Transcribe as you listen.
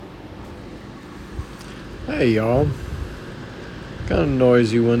Hey y'all, kind of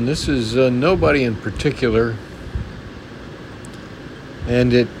noisy one. This is nobody in particular,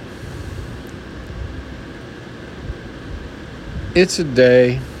 and it's a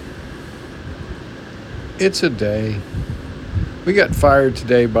day. It's a day. We got fired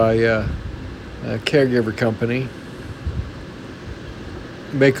today by a caregiver company.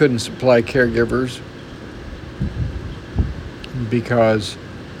 They couldn't supply caregivers because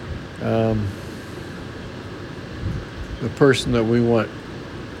the person that we want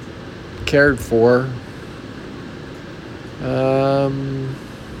cared for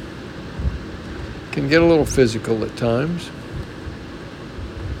can get a little physical at times.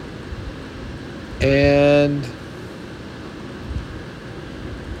 And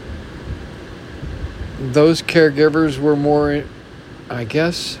those caregivers were more, I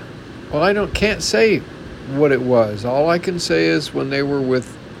guess, well, can't say what it was. All I can say is when they were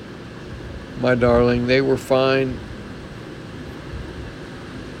with my darling, they were fine.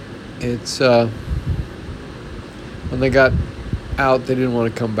 It's when they got out, they didn't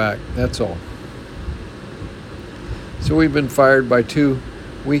want to come back. That's all. So we've been fired by 2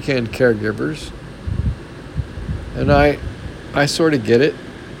 weekend caregivers, and I sort of get it.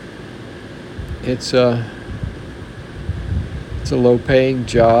 It's a low-paying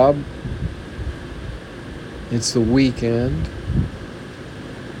job. It's the weekend.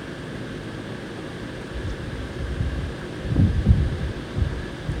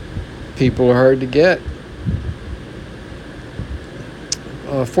 People are hard to get.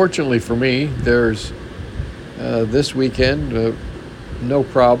 Fortunately for me, there's this weekend no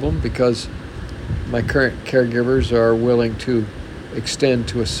problem because my current caregivers are willing to extend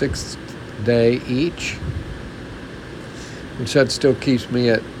to a 6th day each, which that still keeps me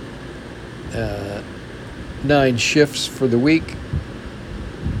at 9 shifts for the week,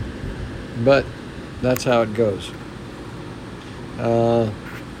 but that's how it goes.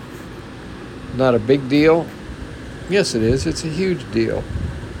 Not a big deal. Yes, it is. It's a huge deal.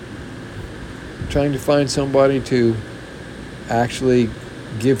 Trying to find somebody to actually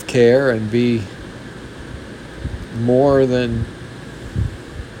give care and be more than...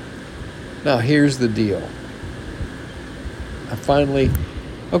 Now, here's the deal.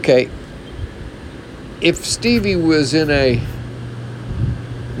 If Stevie was in a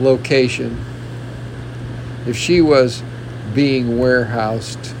location, if she was being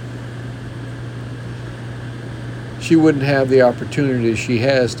warehoused, she wouldn't have the opportunity she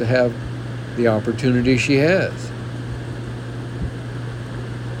has to have the opportunity she has.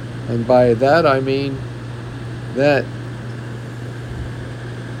 And by that I mean that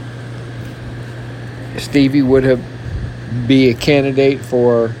Stevie would be a candidate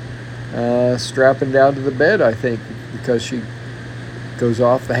for strapping down to the bed, I think, because she goes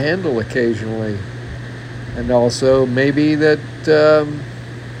off the handle occasionally. And also maybe that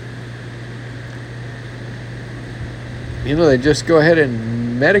they just go ahead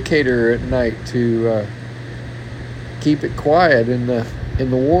and medicate her at night to keep it quiet in the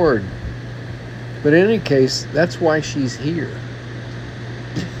ward. But in any case, that's why she's here.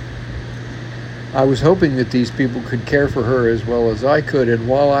 I was hoping that these people could care for her as well as I could, and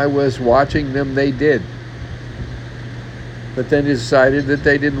while I was watching them, they did. But then decided that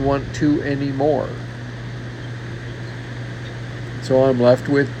they didn't want to anymore. So I'm left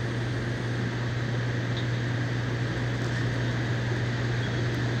with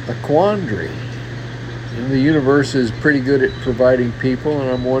a quandary. And the universe is pretty good at providing people, and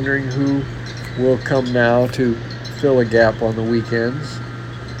I'm wondering who will come now to fill a gap on the weekends.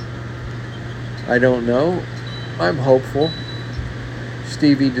 I don't know. I'm hopeful.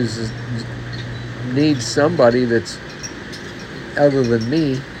 Stevie needs somebody that's other than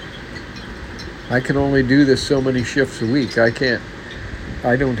me. I can only do this so many shifts a week. I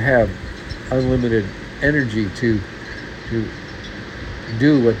don't have unlimited energy to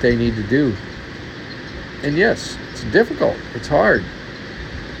do what they need to do. And yes, it's difficult. It's hard.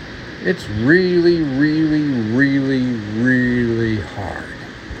 It's really, really, really, really hard.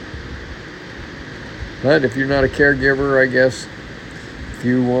 But if you're not a caregiver, I guess, if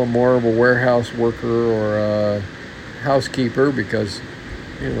you want more of a warehouse worker or a housekeeper, because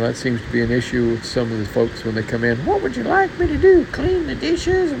that seems to be an issue with some of the folks when they come in. What would you like me to do? Clean the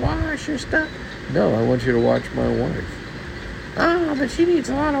dishes, wash your stuff? No, I want you to watch my wife. But she needs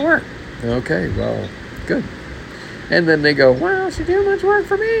a lot of work. Okay, well, good. And then they go, well, she too much work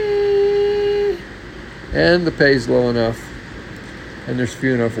for me. And the pay's low enough. And there's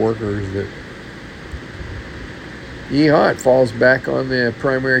few enough workers that, it falls back on the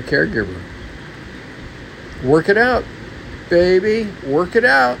primary caregiver. Work it out, baby. Work it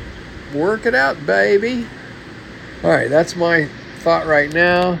out. Work it out, baby. All right, that's my thought right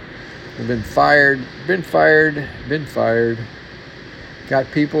now. I've been fired.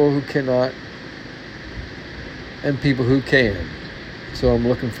 Got people who cannot and people who can. So I'm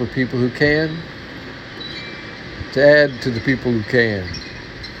looking for people who can to add to the people who can.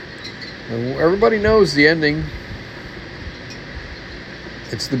 And everybody knows the ending.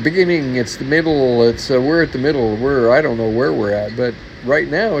 It's the beginning, it's the middle, it's we're at the middle. I don't know where we're at, but right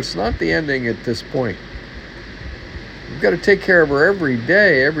now it's not the ending at this point. We've got to take care of her every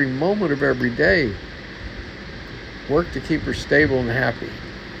day, every moment of every day. Work to keep her stable and happy.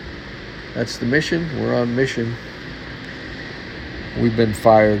 That's the mission. We're on mission. We've been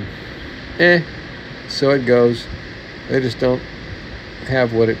fired. So it goes. They just don't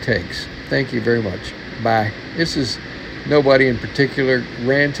have what it takes. Thank you very much. Bye. This is nobody in particular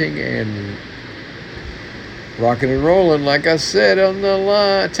ranting and rocking and rolling. Like I said on the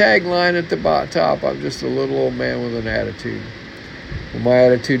tagline at the top, I'm just a little old man with an attitude. Well, my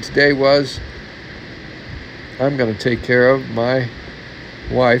attitude today was, I'm going to take care of my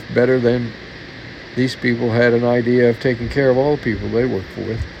wife better than these people had an idea of taking care of all the people they work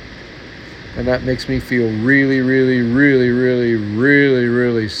with. And that makes me feel really, really, really, really, really,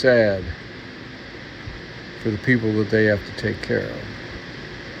 really sad for the people that they have to take care of.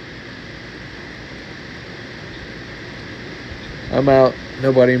 I'm out.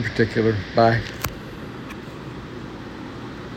 Nobody in particular. Bye.